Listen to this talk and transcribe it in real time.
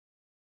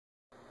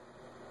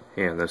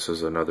And this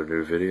is another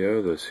new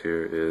video. This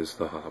here is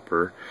the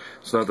hopper.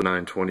 It's not the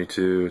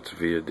 922, it's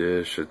via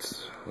dish.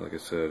 It's, like I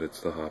said,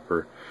 it's the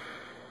hopper.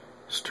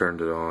 Just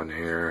turned it on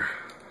here.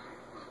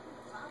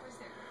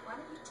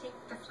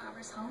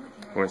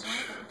 Which,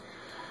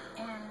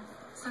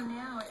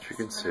 as you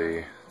can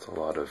see, it's a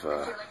lot of,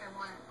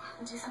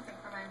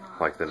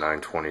 like the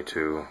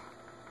 922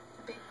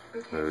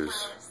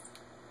 moves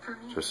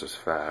just as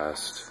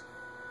fast.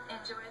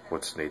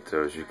 What's neat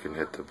though is you can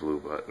hit the blue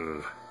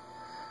button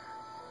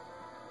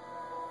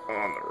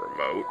on the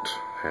remote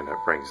and it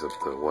brings up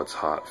the what's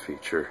hot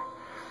feature,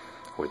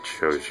 which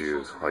shows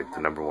you like the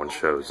 #1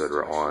 shows that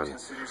are on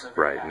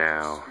right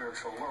now.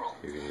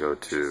 You can go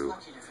to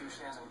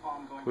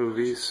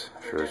movies,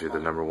 shows you the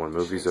 #1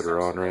 movies that are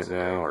on right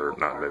now, or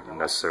not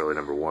necessarily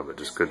 #1, but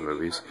just good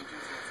movies.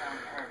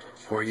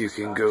 Or you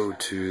can go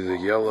to the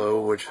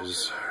yellow, which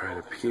is right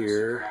up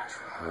here.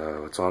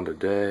 What's on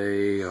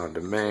today, on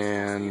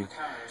demand.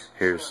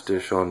 Here's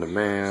Dish on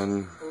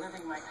Demand.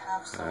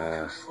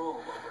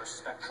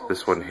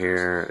 This one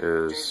here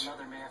is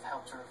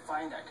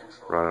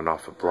running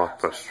off a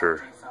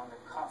Blockbuster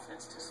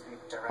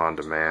on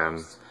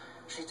demand,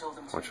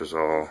 which is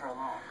all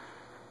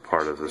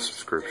part of the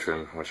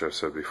subscription, which I've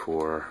said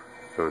before.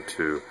 Go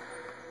to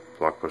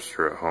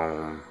Blockbuster at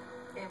home,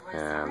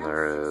 and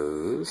there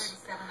is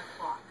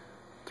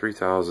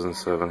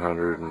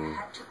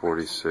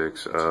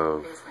 3,746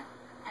 of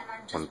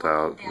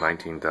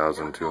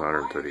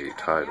 19,238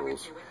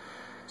 titles.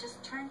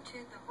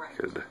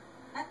 Could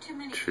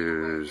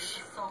choose,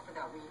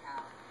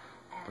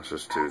 let's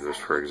just do this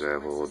for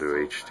example, we'll do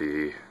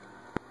HD.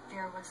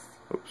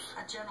 Oops.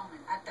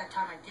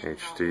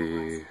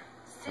 HD,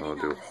 I'll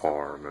do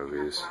horror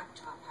movies.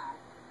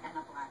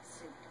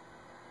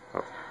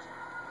 Oh,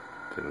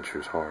 didn't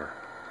choose horror.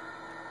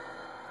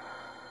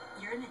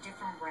 You're in a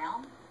different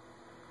realm.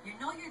 You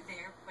know you're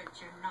there, but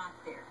you're not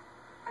there.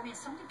 I mean,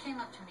 somebody came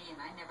up to me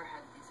and I never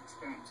had these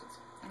experiences.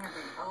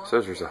 It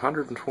says there's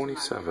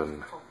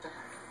 127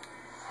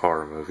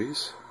 horror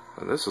movies.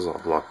 And this is all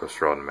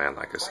Blockbuster on demand,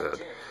 like I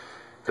said.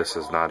 This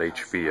is not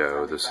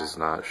HBO, this is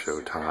not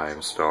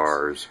Showtime,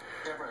 Stars,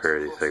 or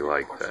anything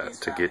like that.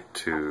 To get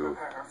to,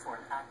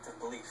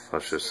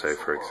 let's just say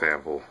for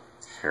example,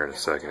 here in a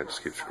second,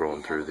 just keep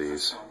scrolling through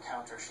these.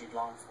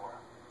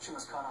 She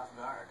was caught off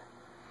guard.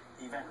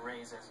 The event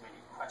raised as many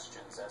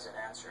questions as it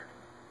answered,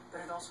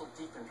 but it also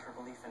deepened her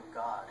belief in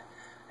God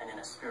and in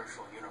a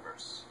spiritual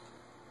universe.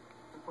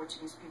 The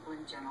Portuguese people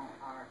in general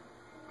are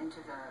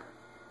into the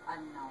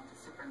unknown, the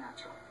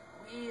supernatural.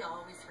 We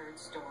always heard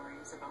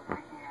stories about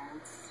my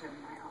aunts and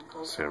my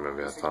uncles. See a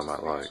movie I thought I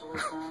might like.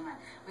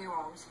 We were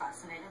always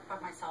fascinated, but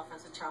myself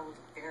as a child was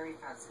very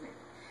fascinated.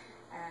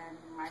 And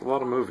a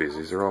lot of movies,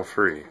 these are all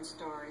free.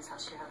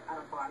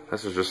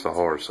 This is just the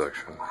horror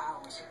section.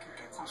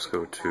 Let's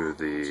go to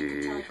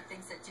the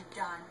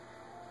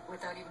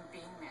without even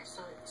being there,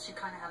 so she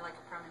kind of had like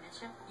a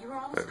premonition. You were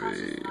always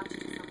conscious not to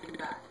do something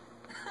bad.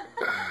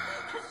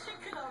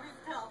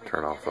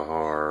 Turn off the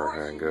horror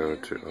and go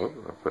to, oh,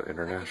 I'll put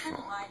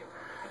international.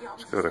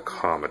 Let's go to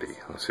comedy.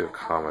 Let's see what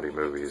comedy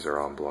movies are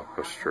on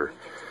Blockbuster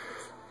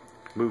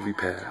Movie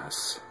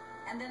Pass.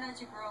 And then as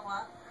you grow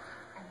up,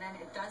 and then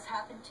it does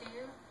happen to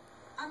you,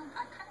 I'm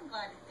kind of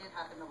glad it did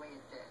happen the way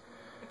it did.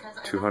 Because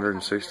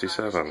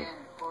 267,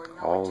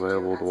 all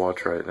available to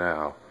watch right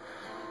now.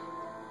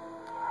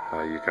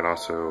 You can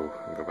also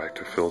go back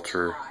to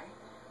filter,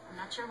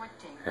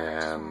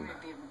 and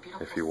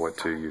if you want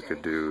to, you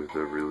could do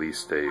the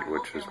release date,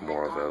 which is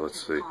more of a,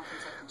 let's see,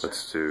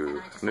 let's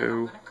do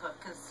new,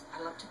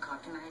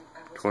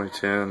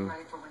 2010,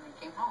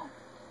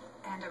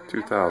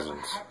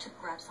 2000s,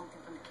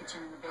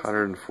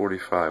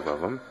 145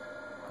 of them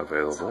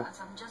available.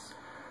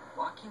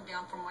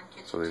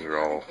 So these are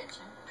all,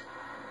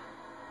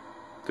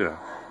 you know,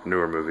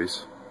 newer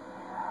movies.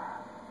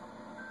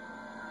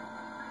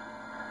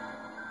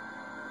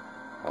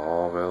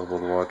 All available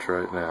to watch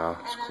right now.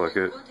 Just click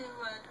it.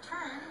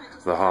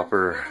 The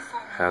hopper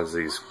has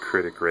these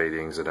critic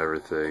ratings and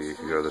everything. You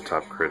can go to the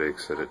top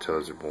critics and it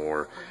tells you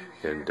more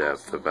in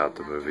depth about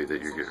the movie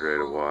that you're getting ready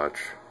to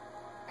watch.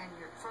 And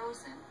you're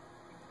frozen and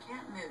you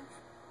can't move.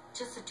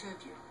 Just the two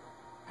of you.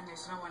 And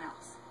there's no one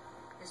else.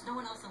 There's no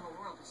one else in the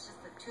world. It's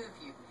just the two of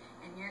you.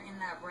 And you're in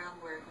that realm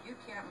where you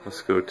can't move.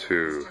 Let's go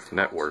to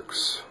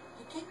networks.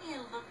 He gave me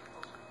a look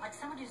like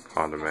somebody who's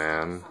on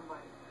demand.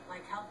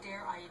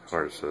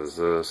 Where it says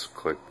this,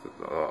 click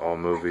all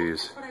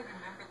movies,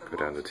 go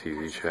down to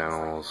TV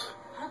channels.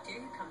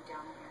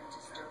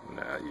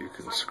 Now you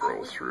can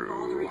scroll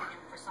through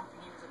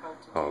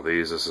all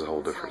these. This is a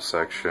whole different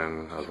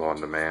section of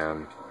on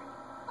demand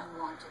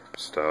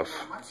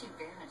stuff. Let's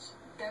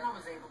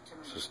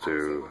just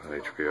do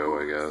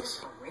HBO, I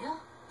guess.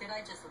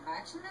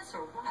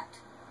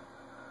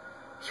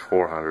 There's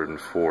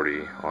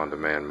 440 on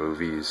demand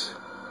movies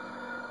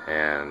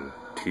and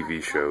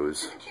TV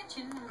shows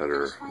that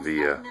are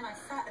via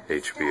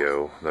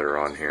HBO that are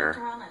on here.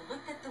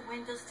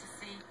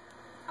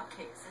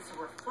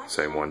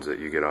 Same ones that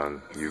you get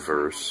on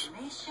Uverse,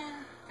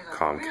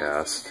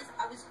 Comcast,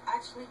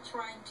 actually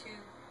trying to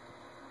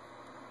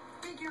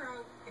figure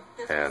out if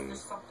this and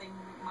is something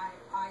my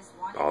eyes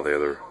want all the to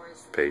other see or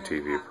is pay really TV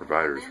happening.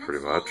 providers And then pretty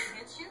it slowly much.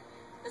 hits you.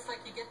 It's like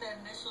you get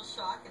that initial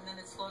shock and then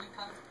it slowly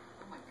comes,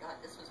 oh my god,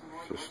 this was more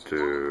than Just what you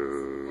thought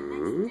it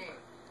was. do... The next day,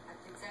 at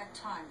the exact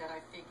time that I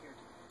figured,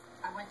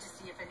 I went to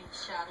see if any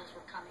shadows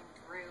were coming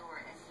through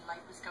or any light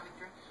was coming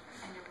through,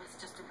 and it was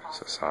just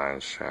impossible. It's a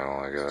science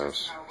channel, I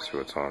guess. See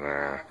what's on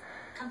there.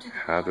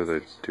 How do they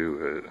do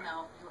it?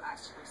 No, you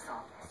actually saw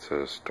It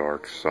says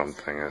dark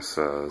something, it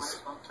says.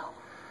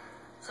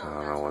 I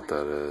don't know what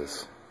that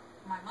is.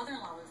 My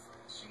mother-in-law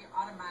she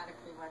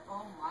automatically went,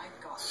 oh my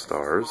god.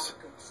 Stars.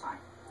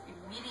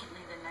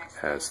 Immediately the next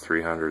Has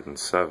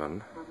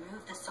 307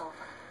 remove the sofa.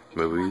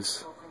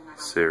 movies,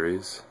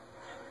 series.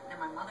 And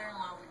my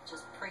mother-in-law would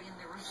just pray in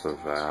the room The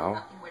Vow.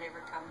 nothing would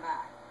ever come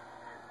back.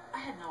 I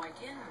had no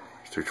idea.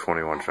 Through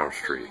 21 Jump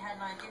Street.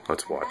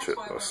 Let's watch it.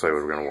 Let's say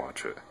we're going to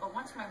watch it. But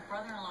once my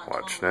brother-in-law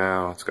Watch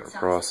now. It's going to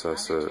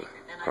process it.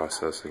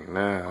 Processing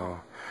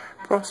now.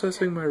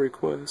 Processing my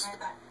request. I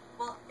thought,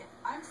 well, if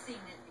I'm seeing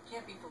it, it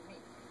can't be for me.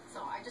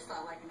 So I just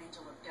thought like an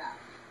angel of death.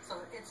 So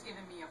it's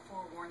giving me a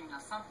forewarning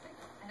of something.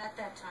 And at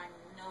that time,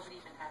 nobody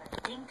even had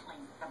an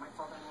inkling that my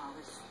father-in-law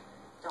was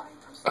dying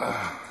from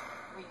something.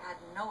 We had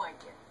no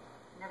idea.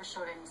 Never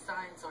showed any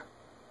signs or...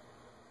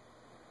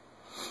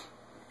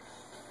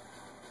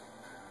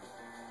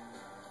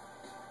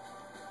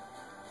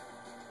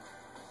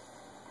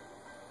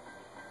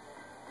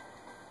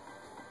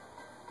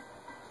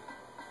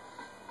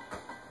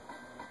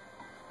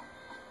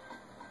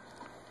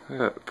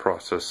 It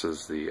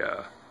processes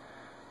the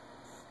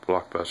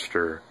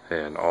Blockbuster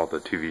and all the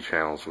TV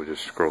channels we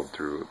just scrolled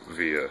through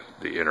via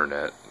the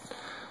internet.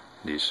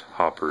 These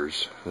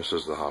hoppers. This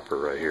is the hopper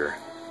right here.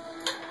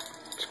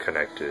 It's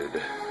connected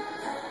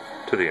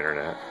to the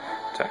internet.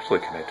 It's actually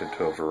connected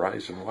to a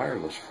Verizon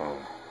wireless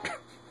phone,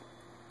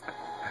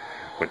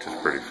 which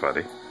is pretty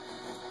funny.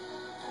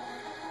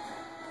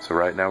 So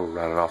right now we're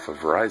running off of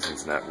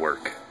Verizon's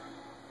network.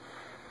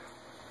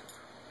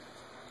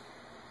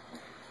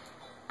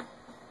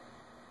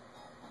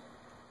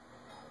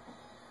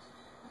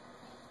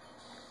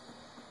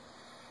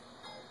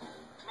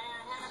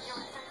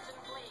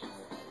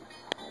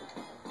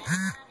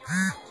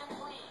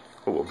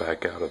 We'll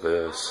back out of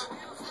this.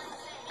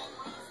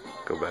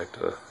 Go back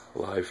to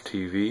live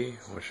TV,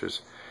 which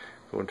is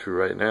going to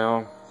right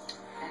now.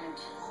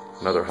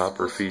 Another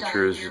hopper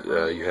feature is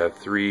you have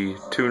 3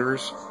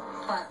 tuners.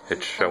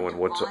 It's showing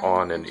what's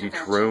on in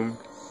each room.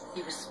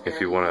 If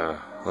you want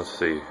to, let's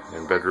see,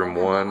 in bedroom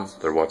 1,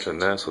 they're watching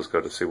this. Let's go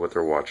to see what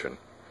they're watching.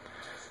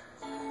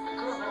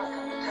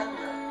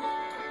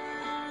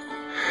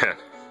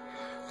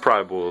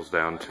 Probably boils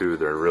down to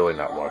they're really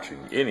not watching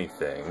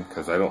anything,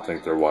 because I don't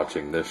think they're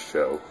watching this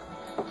show.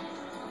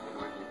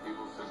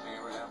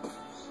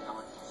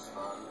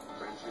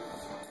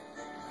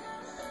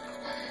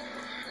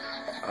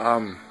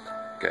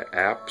 Got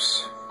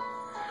apps.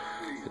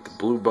 Hit the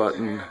blue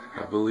button,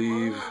 I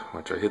believe,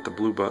 which I hit the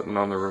blue button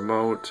on the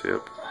remote.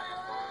 Yep.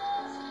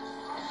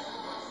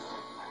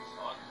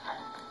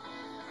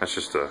 That's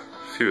just a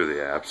few of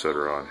the apps that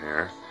are on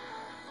here.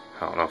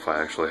 I don't know if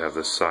I actually have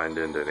this signed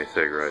into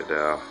anything right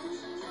now.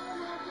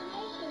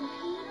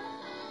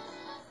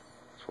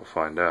 So we'll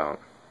find out.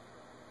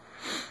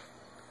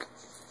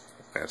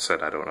 Like I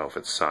said, I don't know if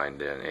it's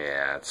signed in.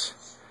 Yeah,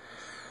 it's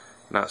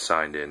not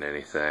signed in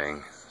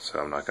anything, so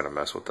I'm not going to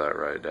mess with that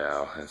right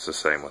now. It's the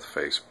same with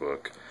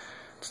Facebook.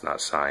 It's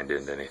not signed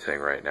into anything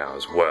right now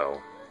as well.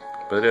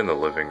 But in the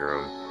living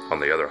room, on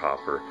the other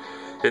hopper,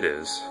 it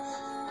is.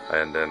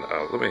 And then,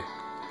 let me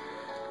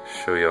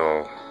show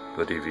y'all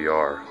the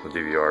DVR. The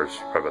DVR is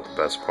probably about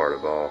the best part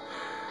of all.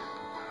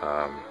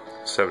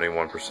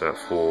 71%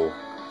 full,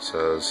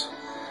 says,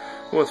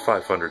 with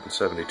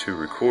 572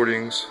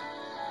 recordings.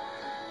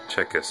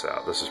 Check this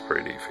out. This is a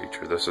pretty neat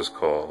feature. This is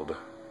called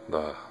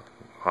the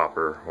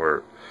hopper,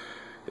 where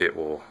it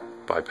will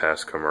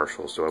bypass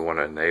commercials. Do I want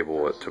to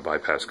enable it to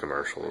bypass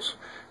commercials?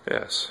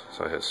 Yes.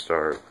 So I hit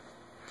start.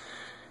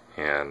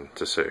 And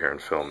to sit here and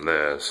film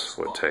this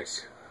would take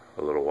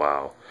a little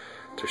while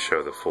to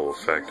show the full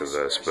effect of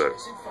this, but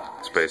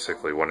it's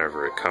basically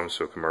whenever it comes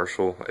to a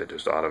commercial, it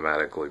just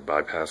automatically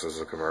bypasses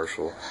the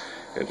commercial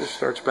and just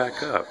starts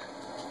back up,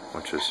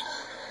 which is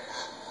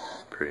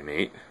pretty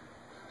neat.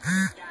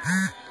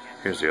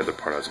 Here's the other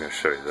part I was going to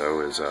show you though,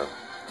 is you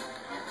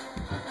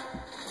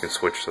can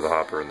switch to the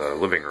hopper in the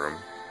living room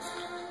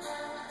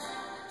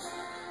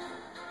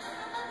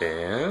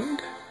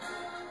and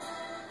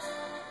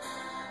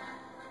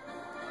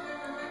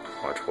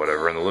watch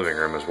whatever in the living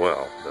room as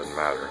well, doesn't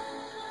matter.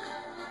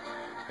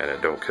 And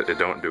it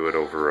don't do it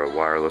over a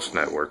wireless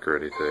network or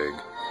anything.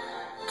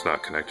 It's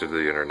not connected to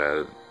the internet.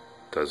 It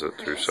does it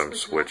through some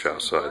switch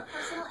outside.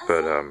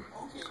 But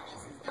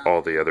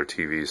all the other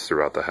TVs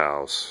throughout the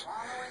house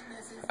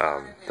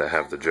that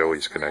have the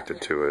Joeys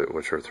connected to it,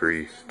 which are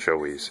 3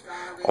 Joeys,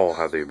 all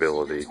have the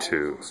ability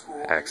to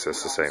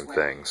access the same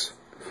things.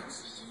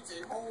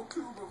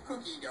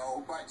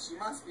 She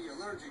must be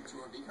allergic to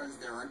it because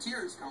there are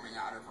tears coming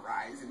out of her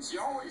eyes, and she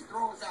always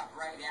throws up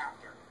right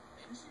after.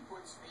 Then she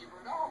puts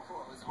favorite doll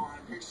clothes on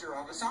a picture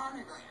of a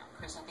sonogram.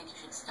 Chris, I think you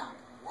should stop.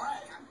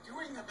 What? I'm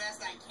doing the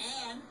best I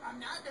can. I'm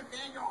not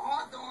Nathaniel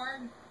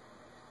Hawthorne.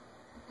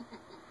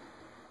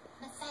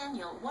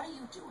 Nathaniel, what are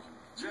you doing?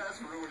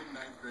 Just ruining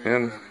 9th grade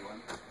And, for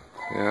everyone.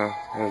 yeah,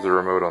 there's the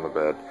remote on the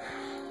bed.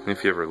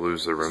 If you ever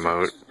lose the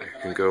remote, you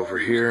can go over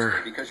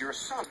here,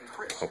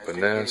 open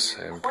this,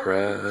 and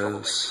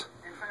press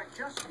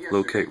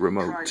locate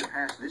remote. Close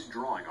it.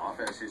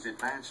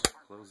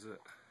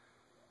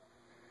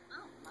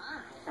 Oh,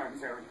 my. I'm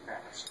very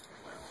fast.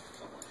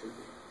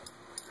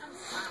 I'm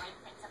sorry,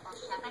 Principal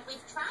Shepard.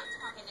 We've tried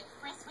talking to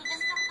Chris. We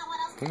just don't know what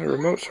else to And do. the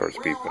remote starts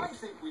Well, beeping. I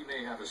think we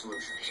may have a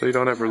solution. So you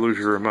don't ever lose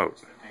your remote.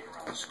 Hang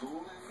around the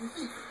school and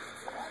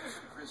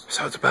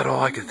So that's about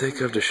all I can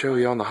think of to show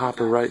you on the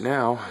hopper right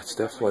now. It's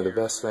definitely the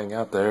best thing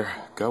out there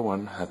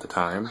going at the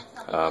time.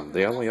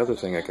 The only other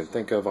thing I can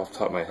think of off the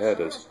top of my head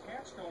is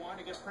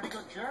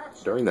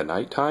during the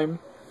nighttime,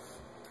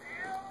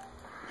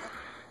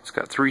 it's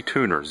got 3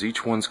 tuners.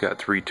 Each one's got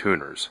 3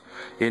 tuners.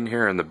 In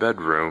here in the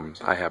bedroom,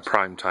 I have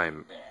prime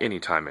time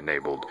anytime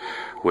enabled.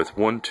 With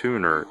 1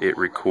 tuner, it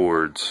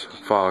records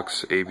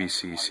Fox,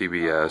 ABC,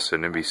 CBS,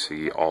 and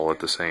NBC all at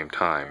the same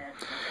time.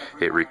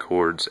 It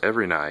records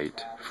every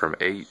night from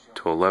 8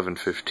 to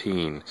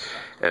 11:15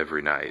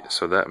 every night.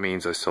 So that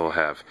means I still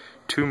have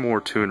 2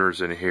 more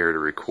tuners in here to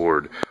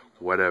record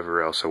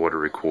whatever else I want to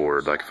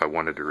record. Like if I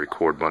wanted to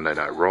record Monday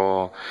Night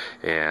Raw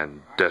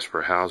and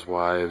Desperate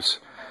Housewives,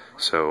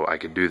 so I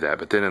could do that.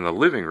 But then in the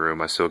living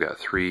room, I still got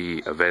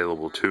 3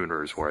 available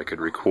tuners where I could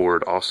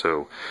record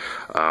also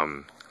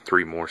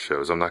 3 more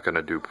shows. I'm not going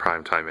to do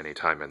primetime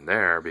anytime in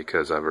there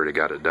because I've already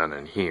got it done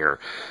in here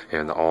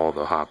and all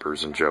the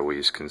Hoppers and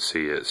Joeys can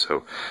see it.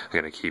 So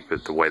I'm going to keep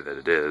it the way that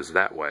it is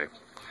that way.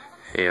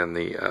 And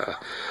the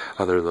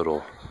other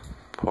little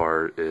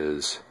part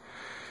is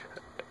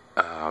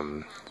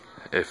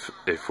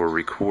if we're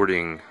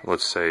recording,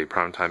 let's say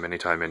primetime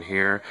anytime in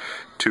here,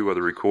 2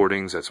 other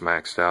recordings, that's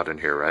maxed out in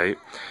here, right?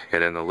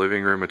 And in the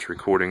living room, it's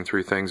recording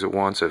 3 things at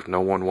once. If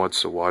no one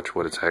wants to watch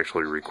what it's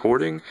actually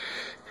recording,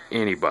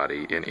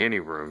 anybody in any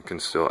room can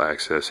still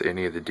access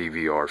any of the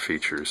DVR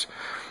features.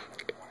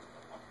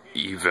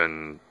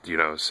 Even, you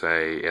know,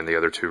 say in the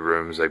other 2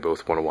 rooms, they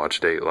both want to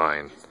watch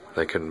Dateline.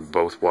 They can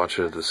both watch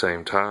it at the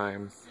same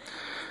time.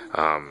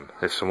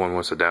 If someone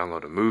wants to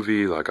download a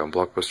movie, like on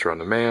Blockbuster On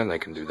Demand, they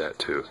can do that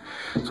too.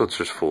 So it's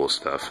just full of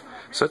stuff.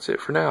 So that's it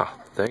for now.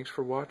 Thanks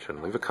for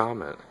watching. Leave a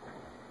comment.